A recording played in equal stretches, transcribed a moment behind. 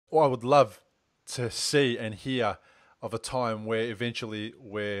I would love to see and hear of a time where eventually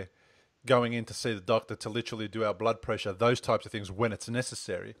we're going in to see the doctor to literally do our blood pressure, those types of things when it's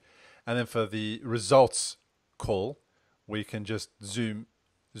necessary. And then for the results call, we can just zoom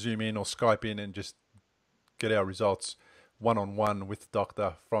in or Skype in and just get our results one-on-one with the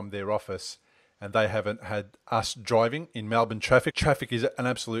doctor from their office. And they haven't had us driving in Melbourne traffic. Traffic is an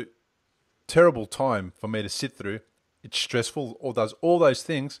absolute terrible time for me to sit through. It's stressful, or does all those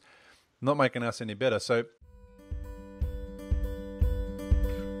things, not making us any better. So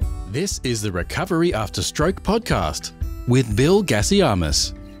this is the Recovery After Stroke podcast with Bill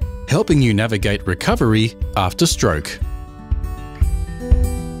Gassiamis, helping you navigate recovery after stroke.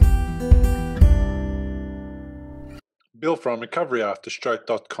 Bill from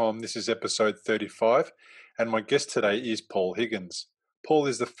recoveryafterstroke.com. This is episode 35, and my guest today is Paul Higgins. Paul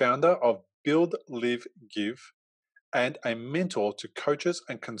is the founder of Build, Live, Give, and a mentor to coaches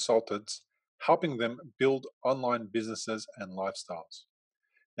and consultants, helping them build online businesses and lifestyles.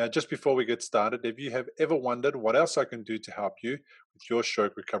 Now, just before we get started, if you have ever wondered what else I can do to help you with your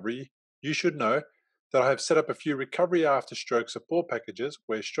stroke recovery, you should know that I have set up a few recovery after stroke support packages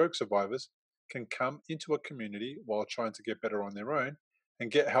where stroke survivors can come into a community while trying to get better on their own and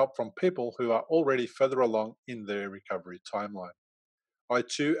get help from people who are already further along in their recovery timeline. I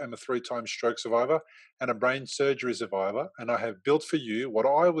too am a 3-time stroke survivor and a brain surgery survivor, and I have built for you what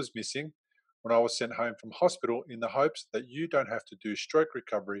I was missing when I was sent home from hospital in the hopes that you don't have to do stroke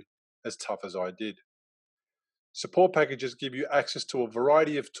recovery as tough as I did. Support packages give you access to a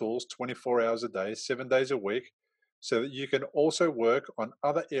variety of tools 24 hours a day, 7 days a week, so that you can also work on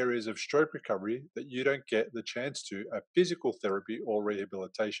other areas of stroke recovery that you don't get the chance to at physical therapy or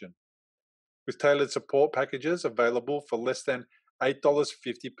rehabilitation. With tailored support packages available for less than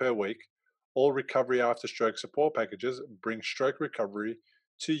 $8.50 per week, all Recovery After Stroke support packages bring stroke recovery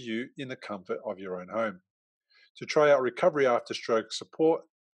to you in the comfort of your own home. To try out Recovery After Stroke support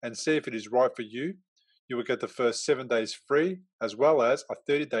and see if it is right for you, you will get the first 7 days free, as well as a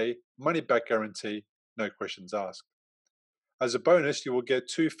 30-day money-back guarantee, no questions asked. As a bonus, you will get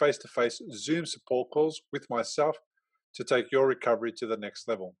 2 face-to-face Zoom support calls with myself to take your recovery to the next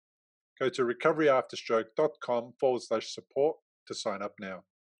level. Go to recoveryafterstroke.com/support to sign up now.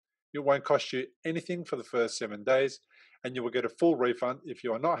 It won't cost you anything for the first 7 days, and you will get a full refund if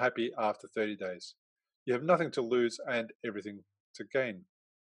you are not happy after 30 days. You have nothing to lose and everything to gain.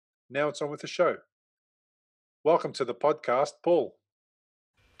 Now it's on with the show. Welcome to the podcast, Paul.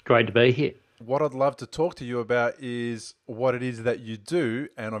 Great to be here. What I'd love to talk to you about is what it is that you do,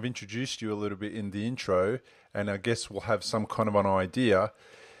 and I've introduced you a little bit in the intro, and I guess we'll have some kind of an idea.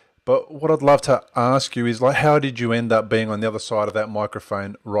 But what I'd love to ask you is, how did you end up being on the other side of that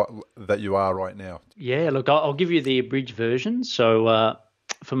microphone that you are right now? Yeah, look, I'll give you the abridged version. So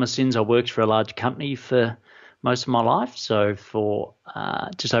for my sins, I worked for a large company for most of my life, so for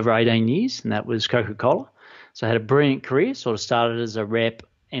just over 18 years, and that was Coca-Cola. So I had a brilliant career, sort of started as a rep,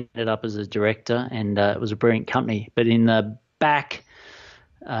 ended up as a director, and it was a brilliant company. But in the back,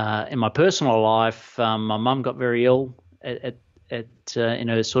 in my personal life, my mum got very ill in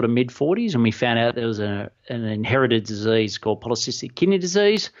her sort of mid-40s, and we found out there was an inherited disease called Polycystic kidney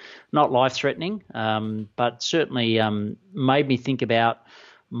disease, not life-threatening, but certainly made me think about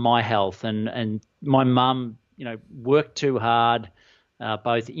my health. And my mum, worked too hard,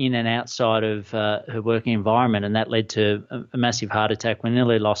 both in and outside of her working environment, and that led to a massive heart attack. We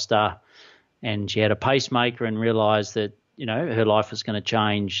nearly lost her, and she had a pacemaker and realised that, her life was going to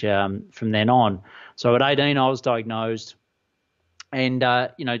change from then on. So at 18, I was diagnosed. And,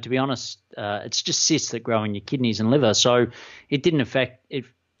 to be honest, it's just cysts that grow in your kidneys and liver. So it didn't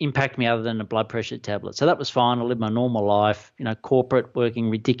impact me other than a blood pressure tablet. So that was fine. I lived my normal life, corporate, working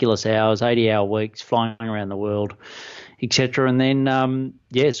ridiculous hours, 80-hour weeks, flying around the world, etc. And then,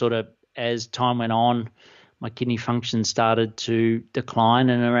 sort of as time went on, my kidney function started to decline.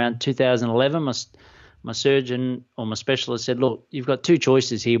 And around 2011, my surgeon or my specialist said, look, you've got 2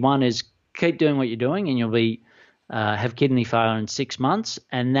 choices here. One is keep doing what you're doing and you'll be have kidney failure in 6 months,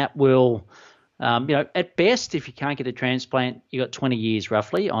 and that will, at best, if you can't get a transplant, you got 20 years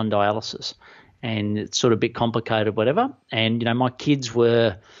roughly on dialysis, and it's sort of a bit complicated, whatever. And my kids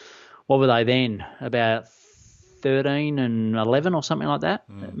were, what were they then? About 13 and 11 or something like that,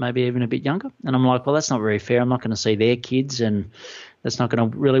 maybe even a bit younger. And I'm like, well, that's not very fair. I'm not going to see their kids, and that's not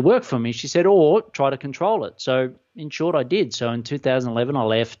going to really work for me. She said, or try to control it. So in short, I did. So in 2011, I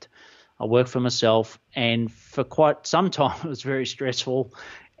left. I worked for myself, and for quite some time it was very stressful.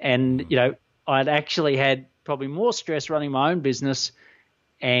 And, I'd actually had probably more stress running my own business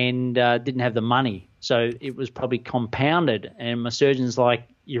and didn't have the money. So it was probably compounded. And my surgeon's like,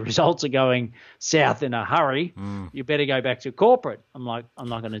 your results are going south in a hurry, you better go back to corporate. I'm like, I'm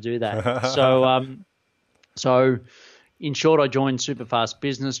not going to do that. So in short, I joined Superfast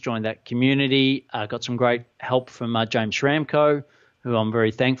Business, joined that community, got some great help from James Schramko, who I'm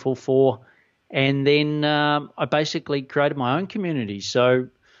very thankful for. And then I basically created my own community. So,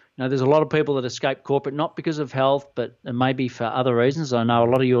 there's a lot of people that escape corporate, not because of health, but maybe for other reasons. I know a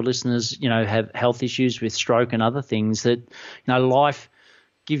lot of your listeners, have health issues with stroke and other things that, life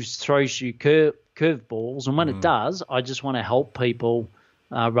throws you curveballs. And when it does, I just want to help people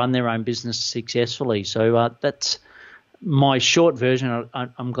run their own business successfully. So that's my short version.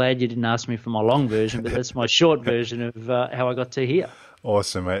 I'm glad you didn't ask me for my long version, but that's my short version of how I got to here.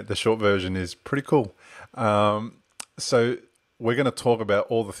 Awesome, mate. The short version is pretty cool. So we're going to talk about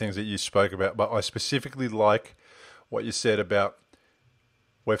all the things that you spoke about, but I specifically like what you said about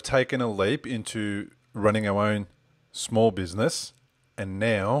we've taken a leap into running our own small business, and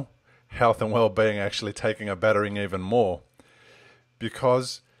now health and well-being actually taking a battering even more.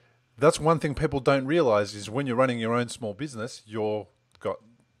 Because that's one thing people don't realize is when you're running your own small business, you've got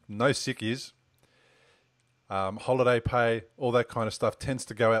no sickies, holiday pay, all that kind of stuff tends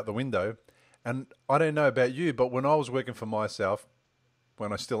to go out the window. And I don't know about you, but when I was working for myself,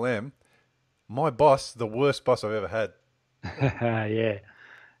 when I still am, my boss, the worst boss I've ever had.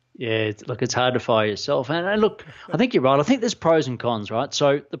 Yeah. Look, it's hard to fire yourself. And look, I think you're right. I think there's pros and cons, right?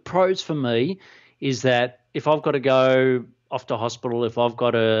 So the pros for me is that if I've got to go off to hospital, if I've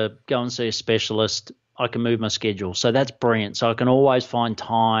got to go and see a specialist, I can move my schedule. So that's brilliant. So I can always find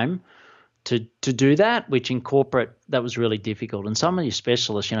time to do that, which in corporate, that was really difficult. And some of your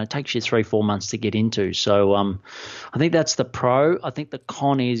specialists, it takes you 3-4 months to get into. So I think that's the pro. I think the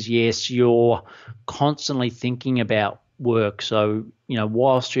con is, yes, you're constantly thinking about work. So,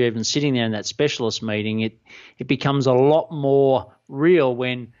 whilst you're even sitting there in that specialist meeting, it becomes a lot more real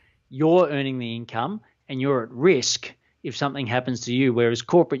when you're earning the income and you're at risk if something happens to you, whereas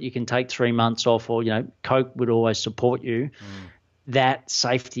corporate, you can take 3 months off, or, Coke would always support you. That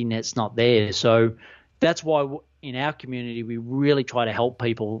safety net's not there. So that's why in our community, we really try to help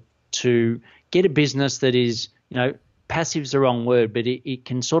people to get a business that is, passive's the wrong word, but it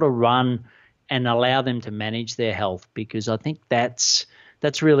can sort of run and allow them to manage their health, because I think that's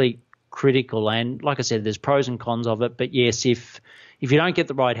really critical. And like I said, there's pros and cons of it. But yes, if you don't get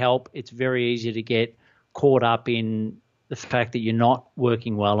the right help, it's very easy to get caught up in the fact that you're not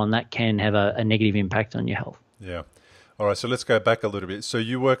working well, and that can have a negative impact on your health. Yeah. All right, so let's go back a little bit. So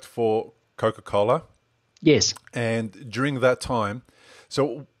you worked for Coca-Cola. Yes. And during that time,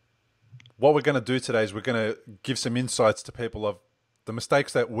 so what we're going to do today is we're going to give some insights to people of the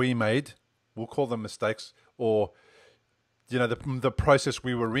mistakes that we made. We'll call them mistakes, or, the process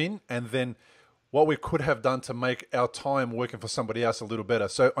we were in, and then what we could have done to make our time working for somebody else a little better.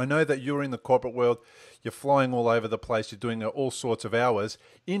 So I know that you're in the corporate world, you're flying all over the place, you're doing all sorts of hours.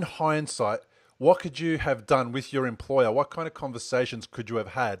 In hindsight, what could you have done with your employer? What kind of conversations could you have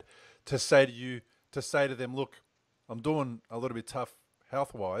had to say to them, look, I'm doing a little bit tough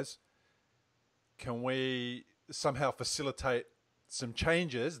health-wise. Can we somehow facilitate some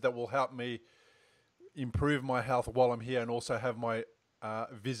changes that will help me improve my health while I'm here, and also have my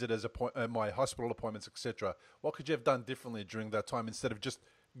visitors, my hospital appointments, etc.? What could you have done differently during that time instead of just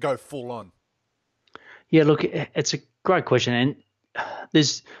go full on? Yeah, look, it's a great question. And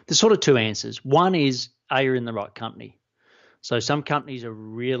there's sort of two answers. One is, are you in the right company? So some companies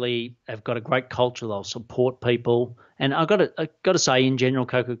have got a great culture. They'll support people. And I got to say, in general,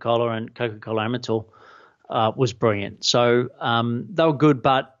 Coca-Cola and Coca-Cola Amatil was brilliant. So they were good,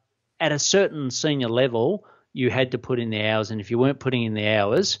 but at a certain senior level, you had to put in the hours. And if you weren't putting in the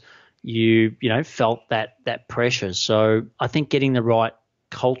hours, you felt that pressure. So I think getting the right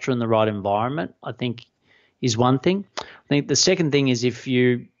culture and the right environment, I think, is one thing. I think the second thing is, if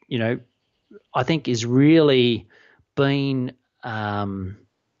I think is really being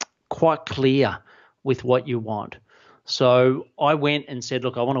quite clear with what you want. So I went and said,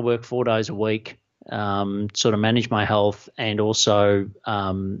 look, I want to work 4 days a week, sort of manage my health, and also,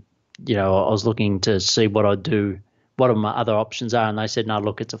 I was looking to see what I'd do, what my other options are. And they said, no,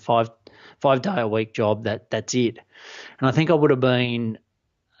 look, it's a five day a week job. That's it. And I think I would have been,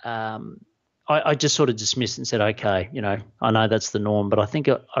 I just sort of dismissed it and said, okay, I know that's the norm, but I think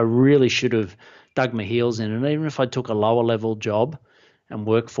I really should have dug my heels in. And even if I took a lower level job and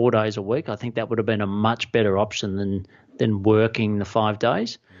worked 4 days a week, I think that would have been a much better option than working the 5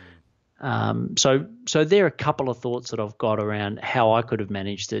 days. So there are a couple of thoughts that I've got around how I could have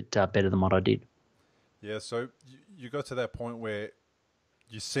managed it better than what I did. Yeah, so you got to that point where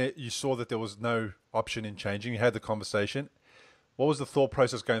you saw that there was no option in changing. You had the conversation. what was the thought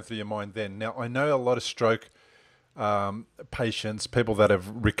process going through your mind then? Now, I know a lot of stroke patients, people that are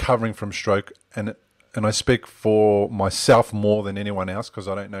recovering from stroke, and I speak for myself more than anyone else because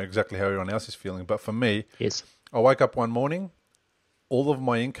I don't know exactly how everyone else is feeling. But for me, Yes. I woke up one morning, all of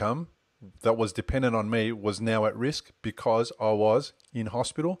my income that was dependent on me was now at risk because I was in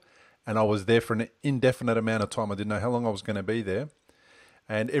hospital and I was there for an indefinite amount of time. I didn't know how long I was going to be there,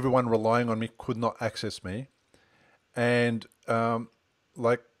 and everyone relying on me could not access me. And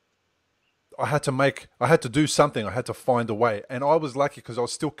like I had to do something. I had to find a way, and I was lucky because I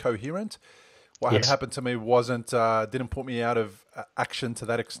was still coherent. What had Yes. happened to me didn't put me out of action to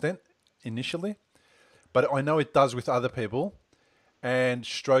that extent initially, but I know it does with other people, and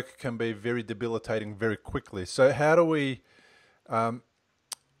stroke can be very debilitating very quickly. So how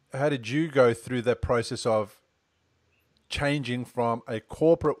did you go through that process of changing from a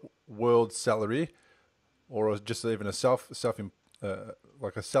corporate world salary or just even a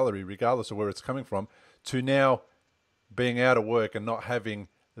like a salary, regardless of where it's coming from, to now being out of work and not having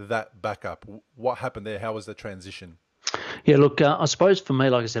that backup? What happened there? How was the transition? Yeah, look, I suppose for me,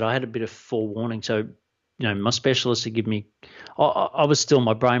 like I said, I had a bit of forewarning. So, my specialist had given me, I was still,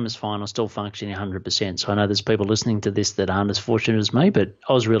 my brain was fine. I was still functioning 100%. So I know there's people listening to this that aren't as fortunate as me, but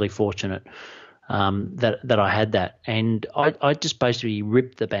I was really fortunate that I had that. And I just basically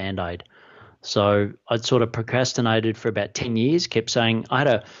ripped the Band-Aid. So I'd sort of procrastinated for about 10 years, kept saying, I had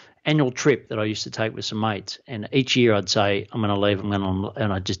a annual trip that I used to take with some mates. And each year I'd say, I'm going to leave,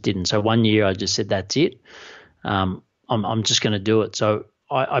 and I just didn't. So one year I just said, that's it. I'm just going to do it. So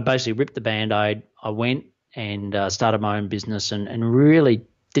I basically ripped the Band-Aid. I went and started my own business and really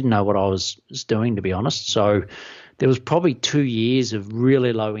didn't know what I was doing, to be honest. So there was probably 2 years of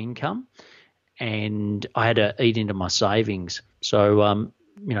really low income, and I had to eat into my savings. So,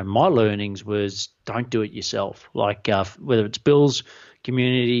 my learnings was don't do it yourself. Like whether it's Bill's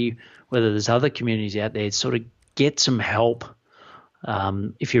community, whether there's other communities out there, sort of get some help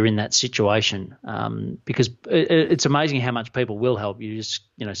if you're in that situation, because it's amazing how much people will help you. Just,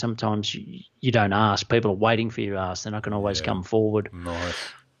 sometimes you don't ask. People are waiting for you to ask. They're not going to always come forward. Nice.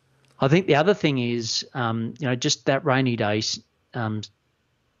 I think the other thing is, just that rainy day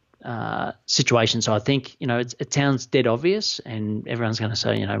situation. So I think, it sounds dead obvious and everyone's going to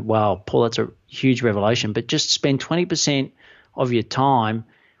say, wow, Paul, that's a huge revelation. But just spend 20% of your time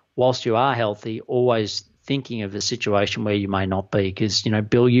whilst you are healthy, always thinking of a situation where you may not be, because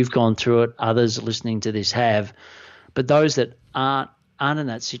Bill, you've gone through it, others listening to this have, but those that aren't in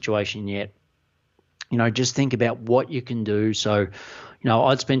that situation yet, just think about what you can do. So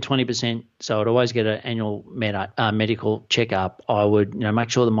I'd spend 20%, so I'd always get an annual medical checkup. I would make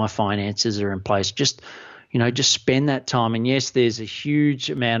sure that my finances are in place. Just spend that time. And yes, there's a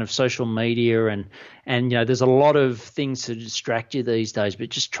huge amount of social media and there's a lot of things to distract you these days, but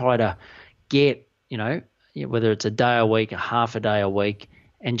just try to get whether it's a day a week, a half a day a week,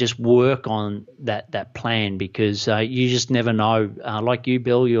 and just work on that plan, because you just never know. Like you,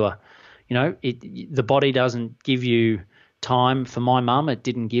 Bill, the body doesn't give you time. For my mum, it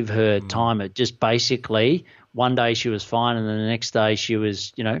didn't give her time. It just basically one day she was fine, and then the next day she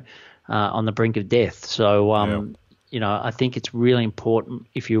was, on the brink of death. So, I think it's really important,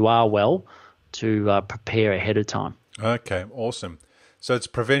 if you are well, to prepare ahead of time. Okay, awesome. So it's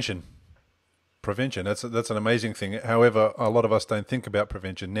prevention. That's an amazing thing. However, a lot of us don't think about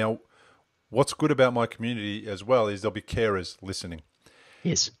prevention. Now, what's good about my community as well is there'll be carers listening.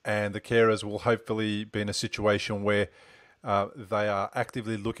 Yes. And the carers will hopefully be in a situation where they are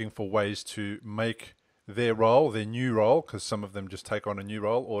actively looking for ways to make their new role, because some of them just take on a new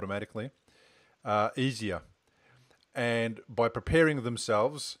role automatically, easier. And by preparing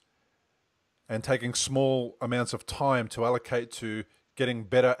themselves and taking small amounts of time to allocate to getting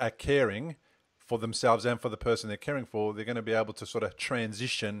better at caring for themselves and for the person they're caring for, they're going to be able to sort of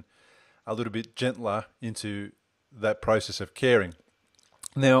transition a little bit gentler into that process of caring.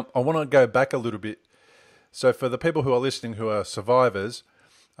 Now, I want to go back a little bit. So for the people who are listening who are survivors,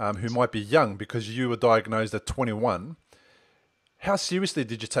 who might be young, because you were diagnosed at 21, how seriously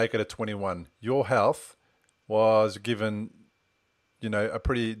did you take it at 21? Your health was given, a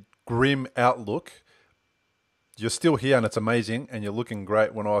pretty grim outlook. You're still here and it's amazing, and you're looking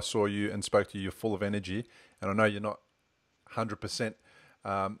great. When I saw you and spoke to you, you're full of energy. And I know you're not 100%,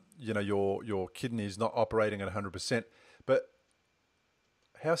 your kidney is not operating at 100%. But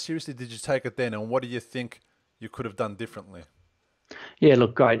how seriously did you take it then, and what do you think you could have done differently? Yeah,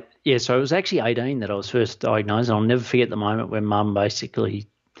 look, great. Yeah, so it was actually 18 that I was first diagnosed, and I'll never forget the moment when Mum basically,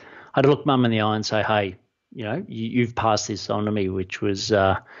 I had to look Mum in the eye and say, hey, you've passed this on to me, which was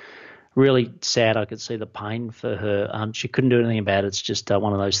really sad. I could see the pain for her. She couldn't do anything about it. It's just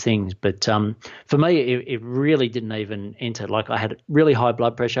one of those things. But for me, it really didn't even enter. Like, I had really high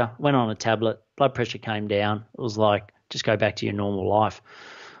blood pressure, went on a tablet, blood pressure came down. It was like, just go back to your normal life.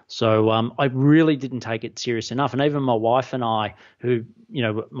 So I really didn't take it serious enough. And even my wife and I, who,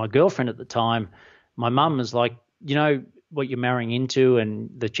 my girlfriend at the time, my mum was like, what you're marrying into, and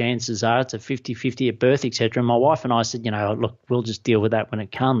the chances are it's a 50-50 at birth, etc. And my wife and I said, look, we'll just deal with that when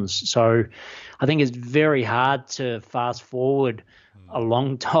it comes. So I think it's very hard to fast forward a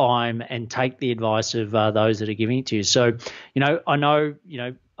long time and take the advice of those that are giving it to you. So, I know,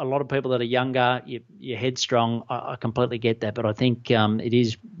 a lot of people that are younger, you're headstrong. I completely get that, but I think it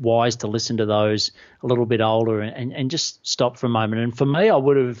is wise to listen to those a little bit older and just stop for a moment. And for me, I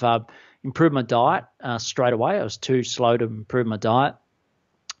would have improved my diet straight away. I was too slow to improve my diet.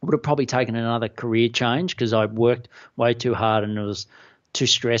 Would have probably taken another career change because I worked way too hard and was too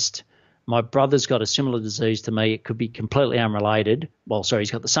stressed. My brother's got a similar disease to me. It could be completely unrelated. Well, sorry, he's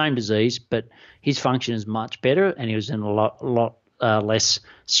got the same disease, but his function is much better, and he was in a lot less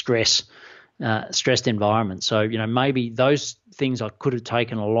stressed environment. So, maybe those things I could have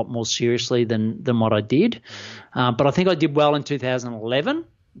taken a lot more seriously than what I did. But I think I did well in 2011,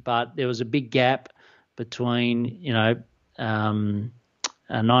 but there was a big gap between,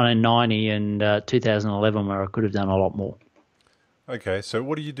 1990 and 2011 where I could have done a lot more. Okay, so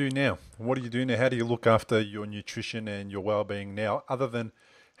what do you do now? What do you do now? How do you look after your nutrition and your well-being now, other than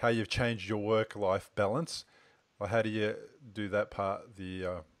how you've changed your work-life balance? Or how do you do that part,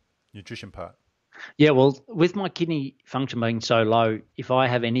 the nutrition part? Yeah, well, with my kidney function being so low, if I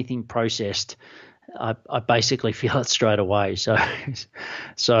have anything processed, I basically feel it straight away. So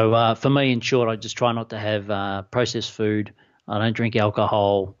for me, in short, I just try not to have processed food. I don't drink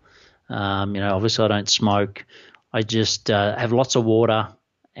alcohol. Obviously I don't smoke. I just have lots of water,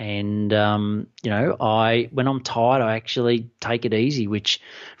 and when I'm tired, I actually take it easy, which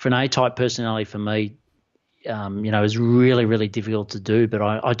for an A-type personality for me, is really, really difficult to do. But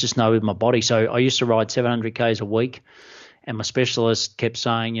I just know with my body. So I used to ride 700 Ks a week, and my specialist kept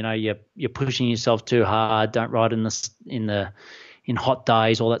saying, you're pushing yourself too hard. Don't ride in hot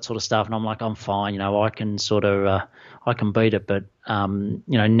days, all that sort of stuff. And I'm like, I'm fine. I can I can beat it. But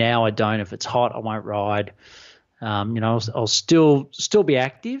now I don't. If it's hot, I won't ride. I'll still be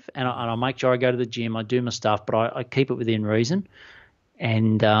active, and I'll make sure I go to the gym. I do my stuff, but I keep it within reason.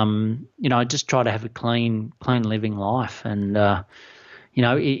 And, I just try to have a clean living life. And,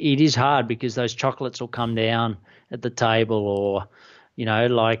 it is hard because those chocolates will come down at the table, or,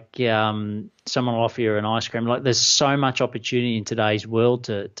 someone will offer you an ice cream. Like, there's so much opportunity in today's world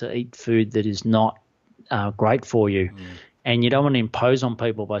to eat food that is not great for you. And you don't want to impose on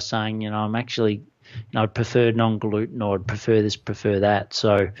people by saying, I'm actually, I'd prefer non-gluten, or I'd prefer this, prefer that.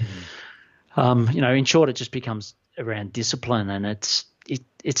 So, in short, it just becomes around discipline, and it's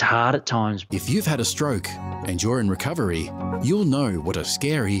hard at times. If you've had a stroke and you're in recovery, you'll know what a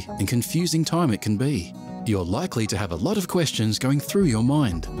scary and confusing time it can be. You're likely to have a lot of questions going through your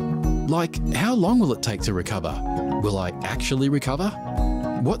mind. Like, how long will it take to recover? Will I actually recover?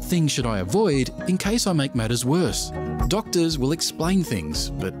 What things should I avoid in case I make matters worse? Doctors will explain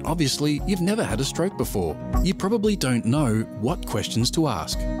things, but obviously you've never had a stroke before. You probably don't know what questions to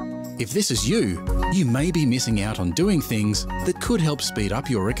ask. If this is you, you may be missing out on doing things that could help speed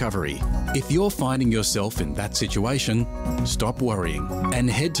up your recovery. If you're finding yourself in that situation, stop worrying and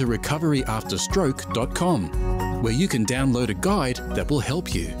head to recoveryafterstroke.com, where you can download a guide that will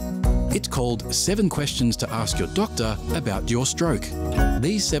help you. It's called 7 Questions to Ask Your Doctor About Your Stroke.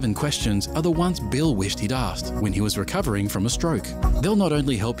 These 7 questions are the ones Bill wished he'd asked when he was recovering from a stroke. They'll not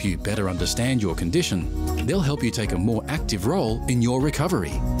only help you better understand your condition, they'll help you take a more active role in your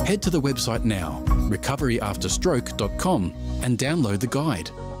recovery. Head to the website now, recoveryafterstroke.com, and download the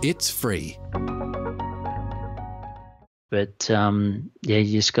guide. It's free. But you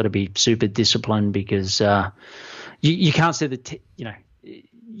just got to be super disciplined, because you can't see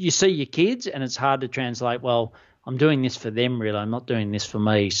you see your kids, and it's hard to translate, well, I'm doing this for them, really. I'm not doing this for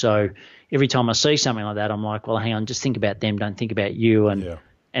me. So every time I see something like that, I'm like, well, hang on, just think about them. Don't think about you, and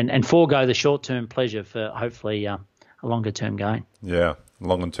forego the short-term pleasure for hopefully a longer-term gain. Yeah,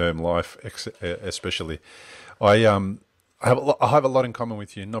 longer-term life, especially. I have a lot in common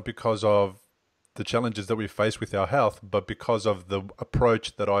with you, not because of the challenges that we face with our health, but because of the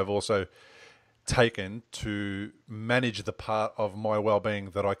approach that I've also taken to manage the part of my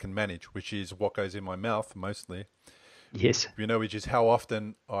well-being that I can manage, which is what goes in my mouth mostly. Yes. Which is how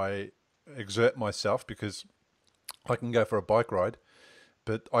often I exert myself, because I can go for a bike ride,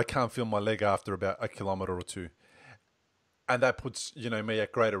 but I can't feel my leg after about 1 kilometre or 2. and that puts, me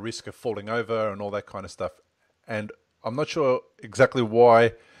at greater risk of falling over and all that kind of stuff. And I'm not sure exactly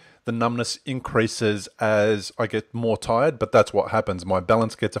why the numbness increases as I get more tired, but that's what happens. My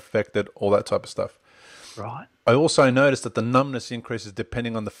balance gets affected, all that type of stuff. Right. I also noticed that the numbness increases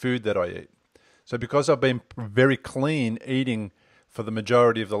depending on the food that I eat. So because I've been very clean eating for the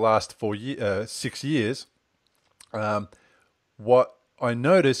majority of the last 6 years, what I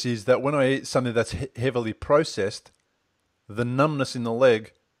notice is that when I eat something that's heavily processed, the numbness in the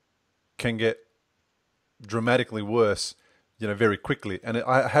leg can get dramatically worse, very quickly. And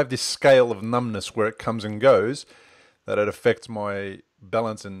I have this scale of numbness where it comes and goes, that it affects my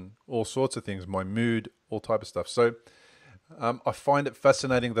balance and all sorts of things, my mood, all type of stuff. So I find it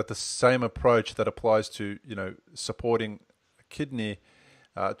fascinating that the same approach that applies to, supporting a kidney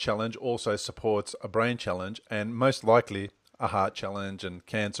challenge also supports a brain challenge, and most likely a heart challenge and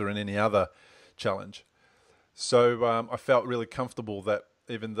cancer and any other challenge. So I felt really comfortable that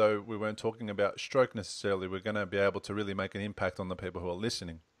even though we weren't talking about stroke necessarily, we're going to be able to really make an impact on the people who are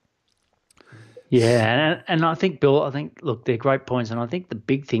listening. Yeah, and I think, Bill, look, they're great points, and I think the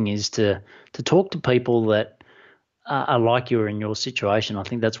big thing is to talk to people that are like you or in your situation. I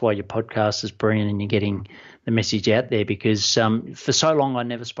think that's why your podcast is brilliant and you're getting the message out there, because for so long I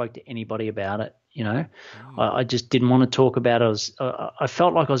never spoke to anybody about it. I just didn't want to talk about it. I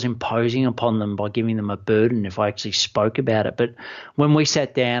felt like I was imposing upon them by giving them a burden if I actually spoke about it. But when we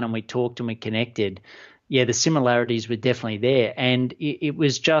sat down and we talked and we connected, yeah, the similarities were definitely there. And it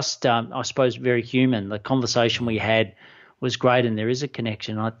was just, I suppose, very human. The conversation we had was great, and there is a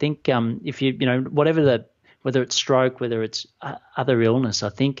connection. I think if whether it's stroke, whether it's other illness, I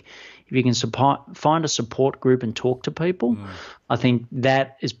think if you can find a support group and talk to people, I think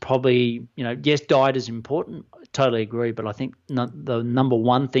that is probably, yes, diet is important. Totally agree. But I think the number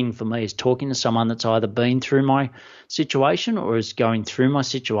one thing for me is talking to someone that's either been through my situation or is going through my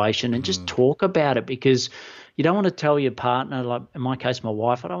situation, and just talk about it, because you don't want to tell your partner, like in my case, my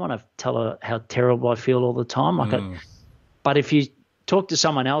wife, I don't want to tell her how terrible I feel all the time. But if you talk to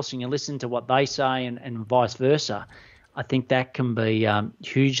someone else and you listen to what they say and vice versa, I think that can be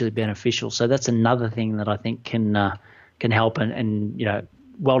hugely beneficial. So that's another thing that I think can help. And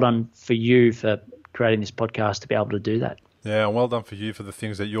well done for you for creating this podcast to be able to do that. Yeah, well done for you for the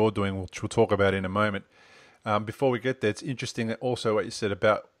things that you're doing, which we'll talk about in a moment. Before we get there, it's interesting that also what you said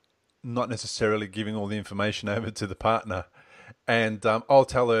about not necessarily giving all the information over to the partner. And I'll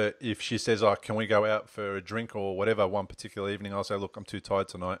tell her if she says, can we go out for a drink or whatever one particular evening, I'll say, look, I'm too tired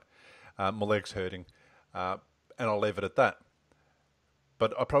tonight. My leg's hurting. And I'll leave it at that.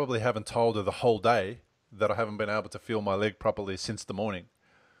 But I probably haven't told her the whole day that I haven't been able to feel my leg properly since the morning.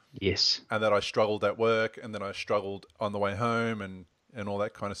 Yes. And that I struggled at work, and then I struggled on the way home and all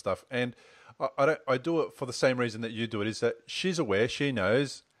that kind of stuff. And I do it for the same reason that you do it, is that she's aware, she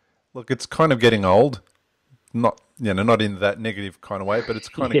knows, look, it's kind of getting old. Not in that negative kind of way, but it's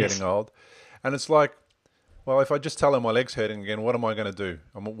kind of getting old. And it's like, well, if I just tell her my leg's hurting again, what am I going to do?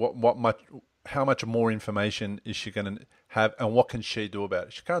 How much more information is she going to have, and what can she do about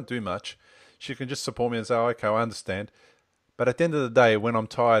it? She can't do much. She can just support me and say, okay, I understand. But at the end of the day, when I'm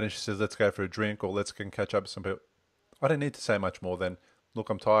tired and she says, let's go for a drink or let's catch up with some people, I don't need to say much more than, look,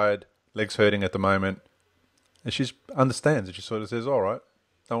 I'm tired, leg's hurting at the moment. And she understands, and she sort of says, all right,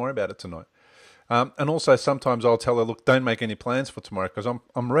 don't worry about it tonight. And also sometimes I'll tell her, look, don't make any plans for tomorrow, because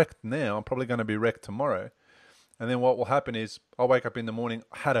I'm wrecked now. I'm probably going to be wrecked tomorrow. And then what will happen is I'll wake up in the morning,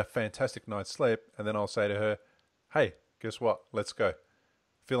 had a fantastic night's sleep, and then I'll say to her, hey, guess what? Let's go.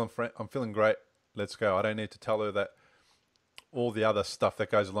 I'm feeling great. Let's go. I don't need to tell her that all the other stuff that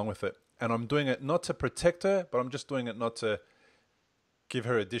goes along with it. And I'm doing it not to protect her, but I'm just doing it not to give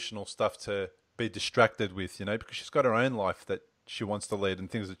her additional stuff to be distracted with, because she's got her own life that she wants to lead and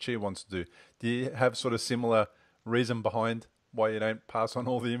things that she wants to do. Do you have sort of similar reason behind why you don't pass on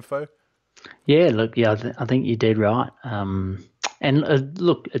all the info? Yeah, look, I think you did right. And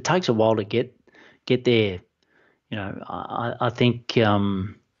look, it takes a while to get there. I think,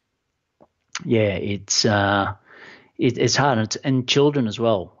 it's hard, and children as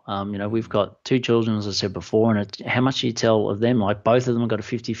well. We've got 2 children, as I said before, and how much you tell of them, like both of them have got a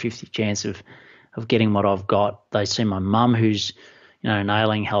 50-50 chance of getting what I've got. They see my mum who's, in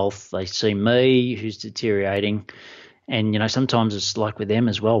ailing health. They see me who's deteriorating. And, sometimes it's like with them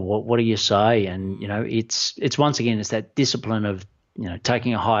as well. What do you say? And, it's once again, it's that discipline of,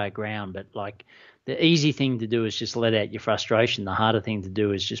 taking a higher ground. But like the easy thing to do is just let out your frustration. The harder thing to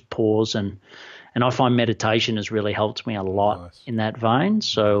do is just pause. And I find meditation has really helped me a lot in that vein.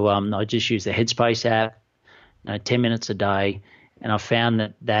 So I just use the Headspace app, 10 minutes a day. And I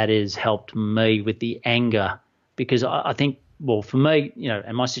found that has helped me with the anger, because I think well, for me,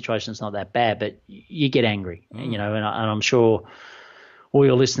 and my situation's not that bad, but you get angry, and I'm sure all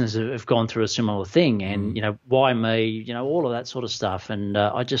your listeners have gone through a similar thing, and why me, all of that sort of stuff. And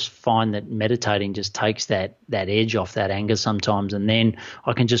I just find that meditating just takes that edge off that anger sometimes, and then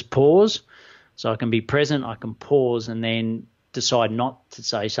I can just pause, so I can be present, I can pause, and then decide not to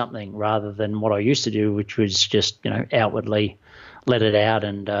say something rather than what I used to do, which was just outwardly let it out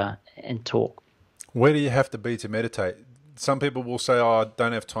and talk. Where do you have to be to meditate? Some people will say, "Oh, I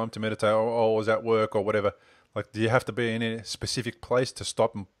don't have time to meditate," or "I was at work," or whatever. Like, do you have to be in a specific place to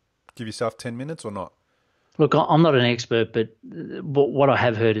stop and give yourself 10 minutes or not? Look, I'm not an expert, but what I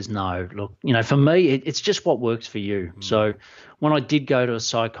have heard is no. Look, for me, it's just what works for you. So when I did go to a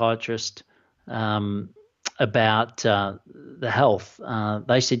psychiatrist about the health,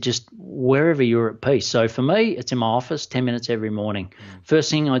 they said just wherever you're at peace. So for me, it's in my office, 10 minutes every morning.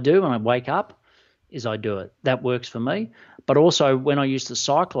 First thing I do when I wake up is I do it. That works for me. But also when I used to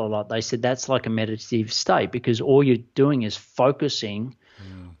cycle a lot, they said that's like a meditative state, because all you're doing is focusing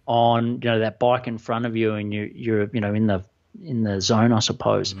on that bike in front of you, and you're in the zone, I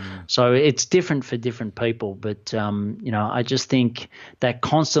suppose. So it's different for different people, but I just think that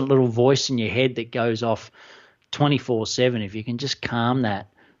constant little voice in your head that goes off 24/7, if you can just calm that,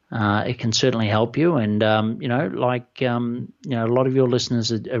 it can certainly help you. And a lot of your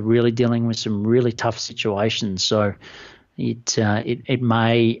listeners are really dealing with some really tough situations, so it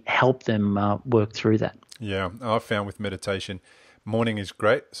may help them work through that. Yeah, I've found with meditation, morning is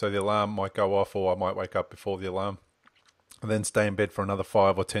great. So the alarm might go off, or I might wake up before the alarm, and then stay in bed for another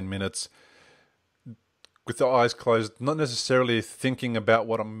 5 or 10 minutes with the eyes closed, not necessarily thinking about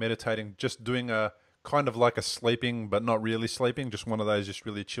what I'm meditating, just doing a kind of like a sleeping, but not really sleeping, just one of those just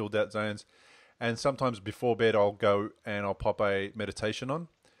really chilled out zones. And sometimes before bed, I'll go and I'll pop a meditation on,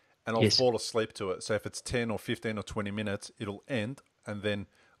 and I'll fall asleep to it. So if it's 10 or 15 or 20 minutes, it'll end, and then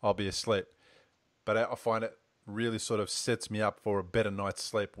I'll be asleep. But I find it really sort of sets me up for a better night's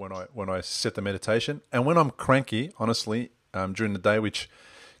sleep when I set the meditation. And when I'm cranky, honestly, during the day, which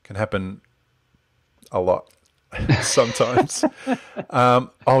can happen a lot sometimes,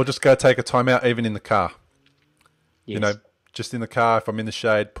 I'll just go take a time out, even in the car. Yes. Just in the car, if I'm in the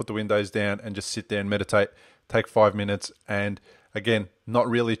shade, put the windows down and just sit there and meditate. Take 5 minutes, and again, not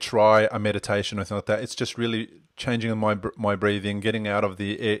really try a meditation or anything like that. It's just really changing my breathing, getting out of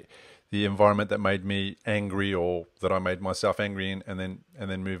the environment that made me angry, or that I made myself angry in, and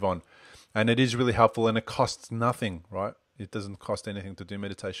then move on. And it is really helpful, and it costs nothing, right? It doesn't cost anything to do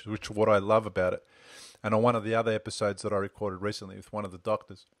meditation, which is what I love about it. And on one of the other episodes that I recorded recently with one of the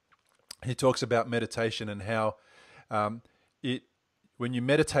doctors, he talks about meditation and how when you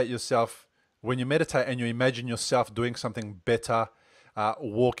meditate and you imagine yourself doing something better,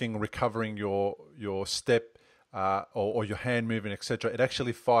 walking, recovering your step, or your hand moving, etc., it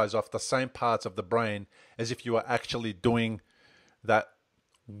actually fires off the same parts of the brain as if you were actually doing that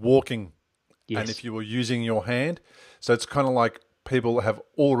walking. Yes. And if you were using your hand. So it's kind of like people have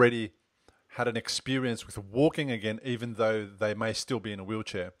already had an experience with walking again, even though they may still be in a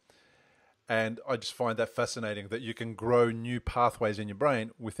wheelchair. And I just find that fascinating, that you can grow new pathways in your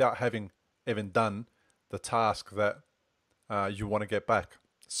brain without having even done the task that you want to get back.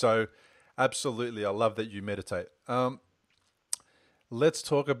 So absolutely, I love that you meditate. Let's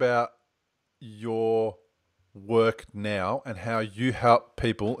talk about your work now and how you help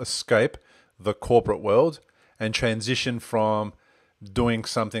people escape the corporate world and transition from doing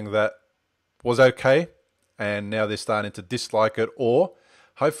something that was okay and now they're starting to dislike it, or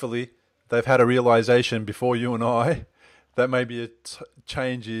hopefully they've had a realization before you and I that maybe a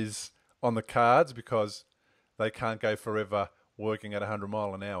change is on the cards, because they can't go forever working at 100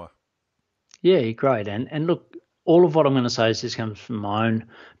 mile an hour. Yeah, great. And look, all of what I'm going to say is this comes from my own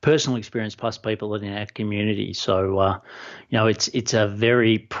personal experience, plus people in our community. So, it's a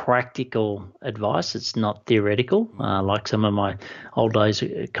very practical advice. It's not theoretical, like some of my old days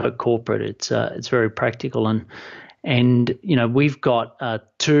at corporate. It's very practical, and we've got a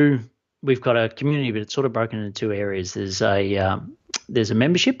community, but it's sort of broken into two areas. There's a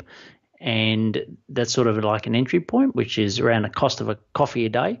membership, and that's sort of like an entry point, which is around the cost of a coffee a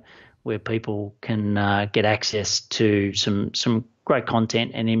day, where people can get access to some great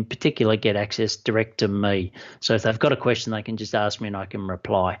content, and in particular get access direct to me. So if they've got a question, they can just ask me and I can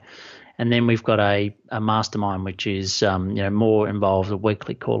reply. And then we've got a mastermind, which is more involved, a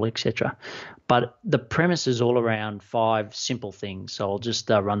weekly call, etc. But the premise is all around 5 simple things. So I'll just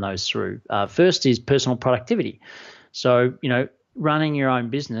run those through. First is personal productivity. So, running your own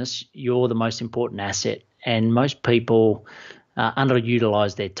business, you're the most important asset. And most people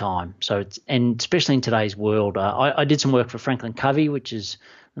underutilize their time. So and especially in today's world, I did some work for Franklin Covey, which is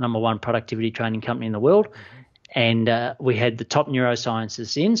the #1 productivity training company in the world. Mm-hmm. And we had the top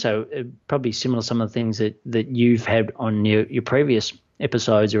neuroscientists in, so probably similar to some of the things that you've had on your previous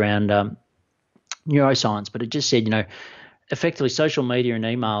episodes around neuroscience. But it just said, effectively social media and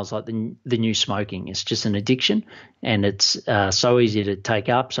emails like the new smoking. It's just an addiction, and it's so easy to take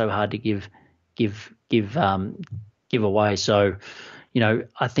up, so hard to give away. So,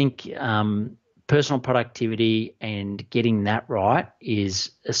 I think personal productivity and getting that right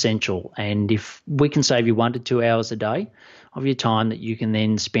is essential. And if we can save you 1 to 2 hours a day of your time that you can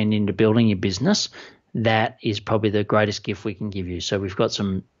then spend into building your business, that is probably the greatest gift we can give you. So we've got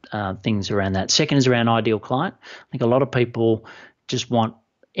some things around that. Second is around ideal client. I think a lot of people just want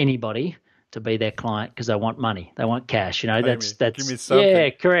anybody to be their client because they want money, they want cash. That's give me something. Yeah,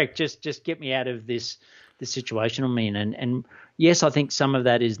 correct. Just get me out of this situation I'm in. And yes, I think some of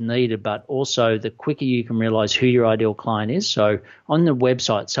that is needed, but also the quicker you can realize who your ideal client is. So on the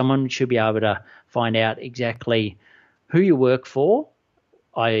website, someone should be able to find out exactly who you work for,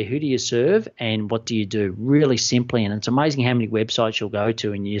 i.e. who do you serve and what do you do, really simply. And it's amazing how many websites you'll go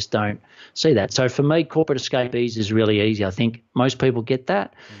to and you just don't see that. So for me, corporate escapees is really easy. I think most people get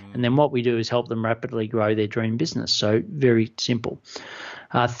that. And then what we do is help them rapidly grow their dream business. So very simple.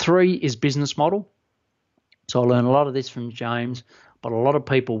 3 is business model. So I learned a lot of this from James, but a lot of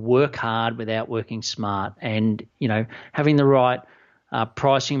people work hard without working smart. And, having the right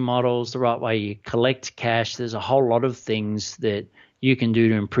pricing models, the right way you collect cash, there's a whole lot of things that you can do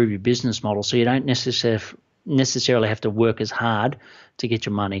to improve your business model, so you don't necessarily have to work as hard to get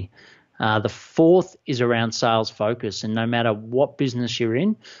your money. The 4th is around sales focus, and no matter what business you're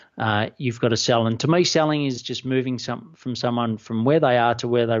in, you've got to sell. And to me, selling is just moving someone from where they are to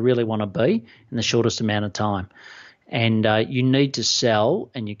where they really want to be in the shortest amount of time. And you need to sell,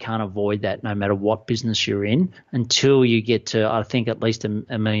 and you can't avoid that no matter what business you're in until you get to, I think, at least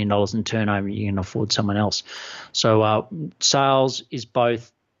 $1 million in turnover. You can afford someone else. So sales is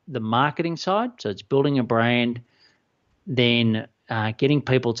both the marketing side, so it's building a brand, then getting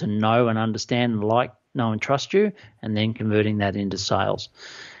people to know and understand, like, know and trust you, and then converting that into sales.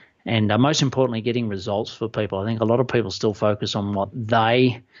 And most importantly, getting results for people. I think a lot of people still focus on what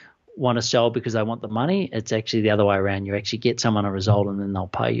they want to sell because they want the money. It's actually the other way around. You actually get someone a result and then they'll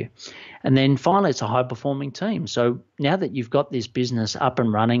pay you. And then finally, it's a high-performing team. So now that you've got this business up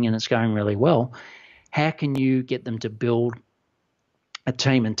and running and it's going really well, how can you get them to build a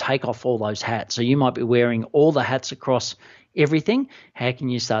team and take off all those hats? So you might be wearing all the hats across everything. How can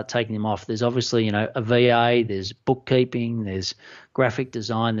you start taking them off? There's obviously, a VA, there's bookkeeping, there's graphic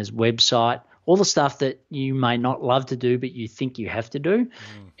design, there's website, all the stuff that you may not love to do, but you think you have to do.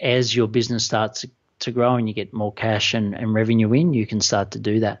 As your business starts to grow and you get more cash and revenue in, you can start to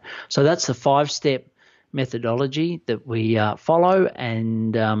do that. So that's the 5-step methodology that we follow,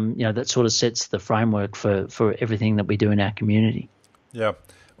 and that sort of sets the framework for everything that we do in our community. Yeah,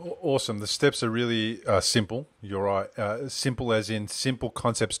 awesome. The steps are really simple. You're right. Simple as in simple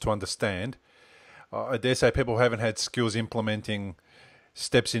concepts to understand. I dare say people who haven't had skills implementing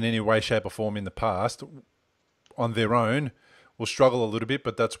steps in any way, shape or form in the past on their own will struggle a little bit,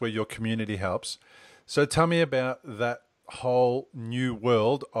 but that's where your community helps. So tell me about that whole new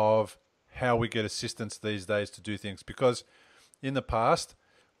world of how we get assistance these days to do things. Because in the past,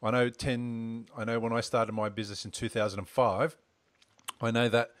 I know when I started my business in 2005, I know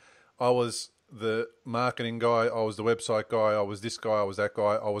that I was the marketing guy, I was the website guy, I was this guy, I was that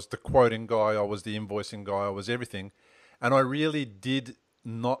guy, I was the quoting guy, I was the invoicing guy, I was everything. And I really did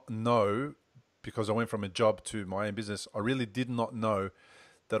not know, because I went from a job to my own business, I really did not know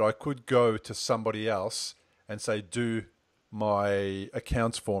that I could go to somebody else and say, do my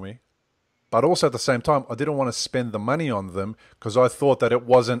accounts for me. But also at the same time, I didn't want to spend the money on them because I thought that it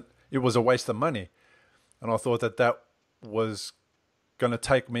was a waste of money. And I thought that was going to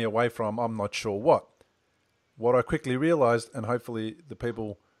take me away from I'm not sure what. What I quickly realized, and hopefully the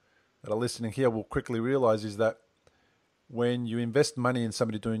people that are listening here will quickly realize, is that when you invest money in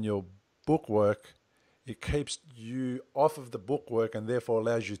somebody doing your book work, it keeps you off of the book work and therefore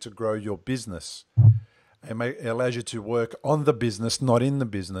allows you to grow your business. It allows you to work on the business, not in the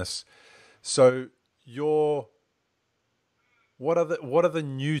business. So what are the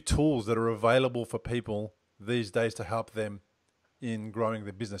new tools that are available for people these days to help them in growing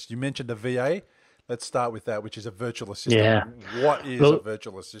their business? You mentioned a VA. Let's start with that, which is a virtual assistant. Yeah. What is a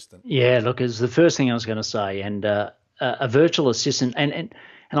virtual assistant? Yeah, look, it's the first thing I was going to say. And a virtual assistant, and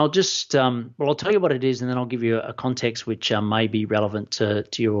And I'll just, I'll tell you what it is, and then I'll give you a context which may be relevant to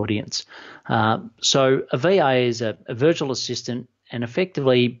your audience. So a VA is a virtual assistant, and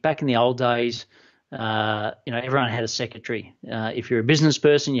effectively back in the old days, everyone had a secretary. If you're a business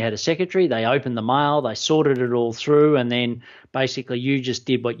person, you had a secretary. They opened the mail, they sorted it all through, and then basically you just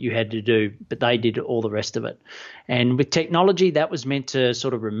did what you had to do, but they did all the rest of it. And with technology, that was meant to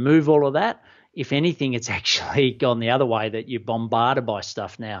sort of remove all of that. If anything, it's actually gone the other way, that you're bombarded by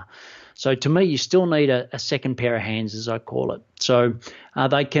stuff now. So to me, you still need a second pair of hands, as I call it. So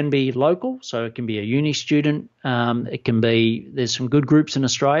they can be local, so it can be a uni student. It can be, there's some good groups in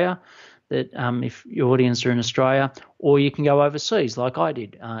Australia that if your audience are in Australia, or you can go overseas like I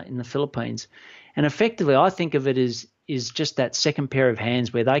did in the Philippines. And effectively, I think of it as just that second pair of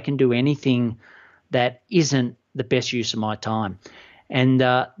hands where they can do anything that isn't the best use of my time. And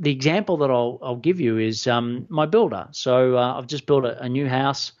the example that I'll give you is my builder. So I've just built a new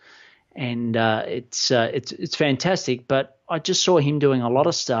house, and it's fantastic. But I just saw him doing a lot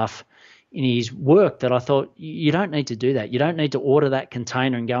of stuff in his work that I thought, you don't need to do that. You don't need to order that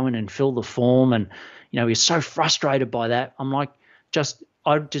container and go in and fill the form. And he's so frustrated by that. I'm like,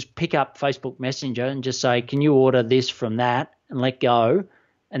 I'd just pick up Facebook Messenger and just say, can you order this from that, and let go.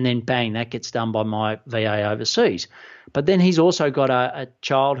 And then bang, that gets done by my VA overseas. But then he's also got a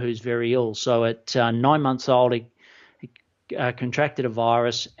child who's very ill. So at 9 months old, he contracted a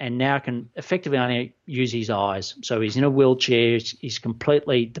virus and now can effectively only use his eyes. So he's in a wheelchair. He's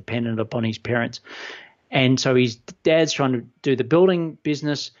completely dependent upon his parents. And so his dad's trying to do the building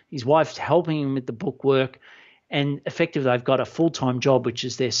business. His wife's helping him with the bookwork. And effectively, they've got a full-time job, which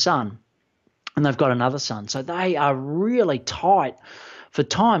is their son. And they've got another son. So they are really tight for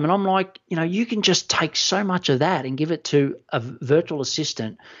time. And I'm like, you can just take so much of that and give it to a virtual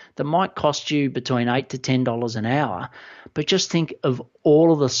assistant that might cost you between $8 to $10 an hour. But just think of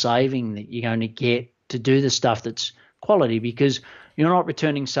all of the saving that you're going to get to do the stuff that's quality, because you're not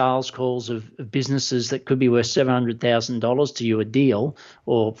returning sales calls of businesses that could be worth $700,000 to you a deal,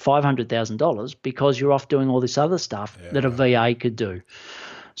 or $500,000, because you're off doing all this other stuff that a VA could do.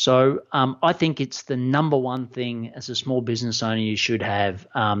 So I think it's the number one thing as a small business owner you should have.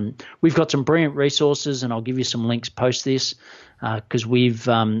 We've got some brilliant resources, and I'll give you some links post this, because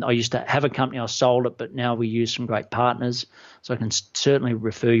I used to have a company, I sold it, but now we use some great partners. So I can certainly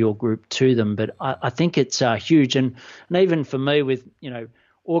refer your group to them. But I think it's huge. And even for me with,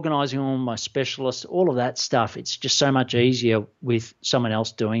 organising all my specialists, all of that stuff, it's just so much easier with someone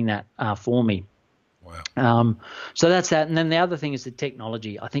else doing that for me. Wow. So that's that. And then the other thing is the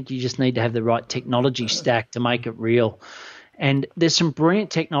technology. I think you just need to have the right technology stack to make it real. And there's some brilliant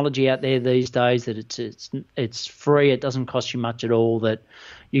technology out there these days that it's free. It doesn't cost you much at all, that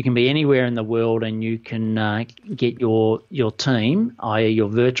you can be anywhere in the world and you can get your team, i.e. your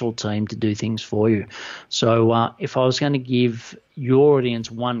virtual team, to do things for you. So if I was going to give your audience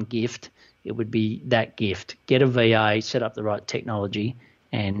one gift, it would be that gift. Get a VA, set up the right technology,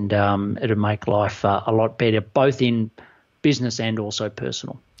 and it'll make life a lot better, both in business and also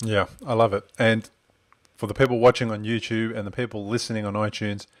personal. Yeah, I love it. And for the people watching on YouTube and the people listening on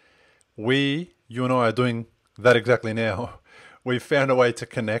iTunes, you and I are doing that exactly now. We've found a way to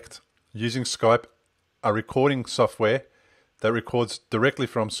connect using Skype, a recording software that records directly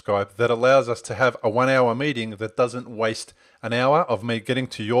from Skype that allows us to have a 1 hour meeting that doesn't waste an hour of me getting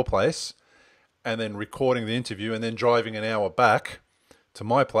to your place and then recording the interview and then driving an hour back to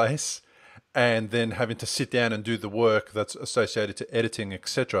my place and then having to sit down and do the work that's associated to editing,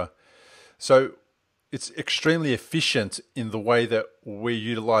 etc. So it's extremely efficient in the way that we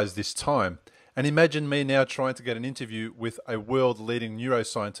utilize this time. And imagine me now trying to get an interview with a world-leading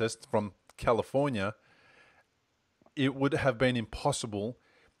neuroscientist from California. It would have been impossible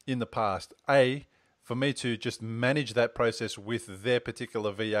in the past. For me to just manage that process with their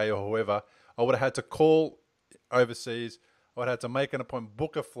particular VA or whoever, I would have had to call overseas. I would have to make an appointment,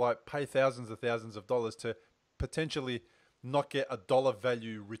 book a flight, pay thousands of dollars to potentially not get a dollar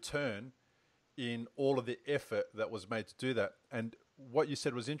value return in all of the effort that was made to do that. And what you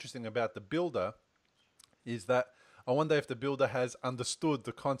said was interesting about the builder is that I wonder if the builder has understood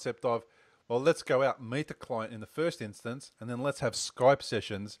the concept of, well, let's go out and meet the client in the first instance, and then let's have Skype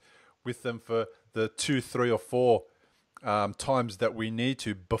sessions with them for the 2, 3, or 4 times that we need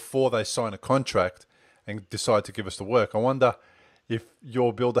to before they sign a contract and decide to give us the work. I wonder if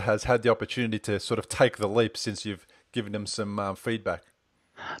your builder has had the opportunity to sort of take the leap since you've given them some feedback.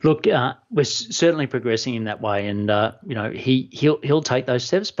 Look, we're certainly progressing in that way, and he'll take those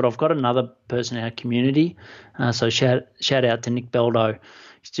steps. But I've got another person in our community, so shout out to Nick Beldo.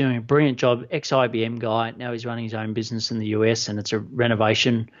 He's doing a brilliant job, ex-IBM guy. Now he's running his own business in the US, and it's a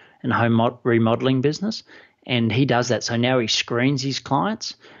renovation and home remodeling business. And he does that. So now he screens his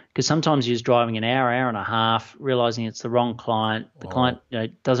clients, because sometimes he's driving an hour, hour and a half, realizing it's the wrong client. The client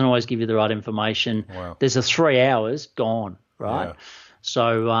doesn't always give you the right information. Wow. There's a 3 hours gone, right? Yeah.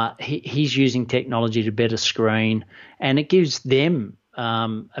 So he's using technology to better screen, and it gives them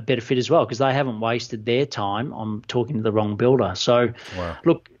a better fit as well, because they haven't wasted their time on talking to the wrong builder. So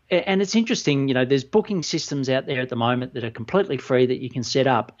look, and it's interesting, there's booking systems out there at the moment that are completely free that you can set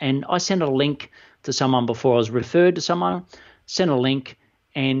up. And I sent a link to someone before I was referred to someone, sent a link,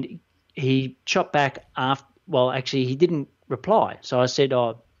 and he shot back after, well, actually he didn't reply. So I said,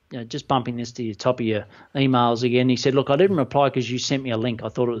 just bumping this to the top of your emails again. He said, look, I didn't reply because you sent me a link. I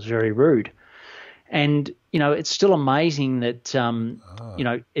thought it was very rude. And, it's still amazing that,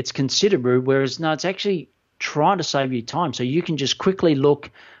 it's considered rude, whereas no, it's actually trying to save you time. So you can just quickly look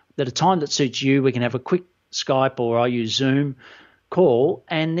at a time that suits you. We can have a quick Skype, or I use Zoom call,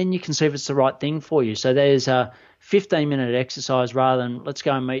 and then you can see if it's the right thing for you. So there's a 15-minute exercise rather than let's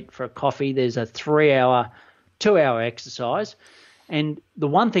go and meet for a coffee. There's a 3-hour, 2-hour exercise. And the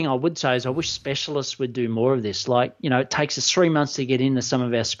one thing I would say is I wish specialists would do more of this. Like, it takes us 3 months to get into some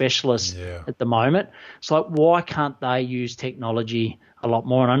of our specialists at the moment. It's like, why can't they use technology a lot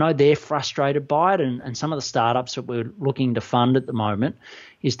more? And I know they're frustrated by it, and some of the startups that we're looking to fund at the moment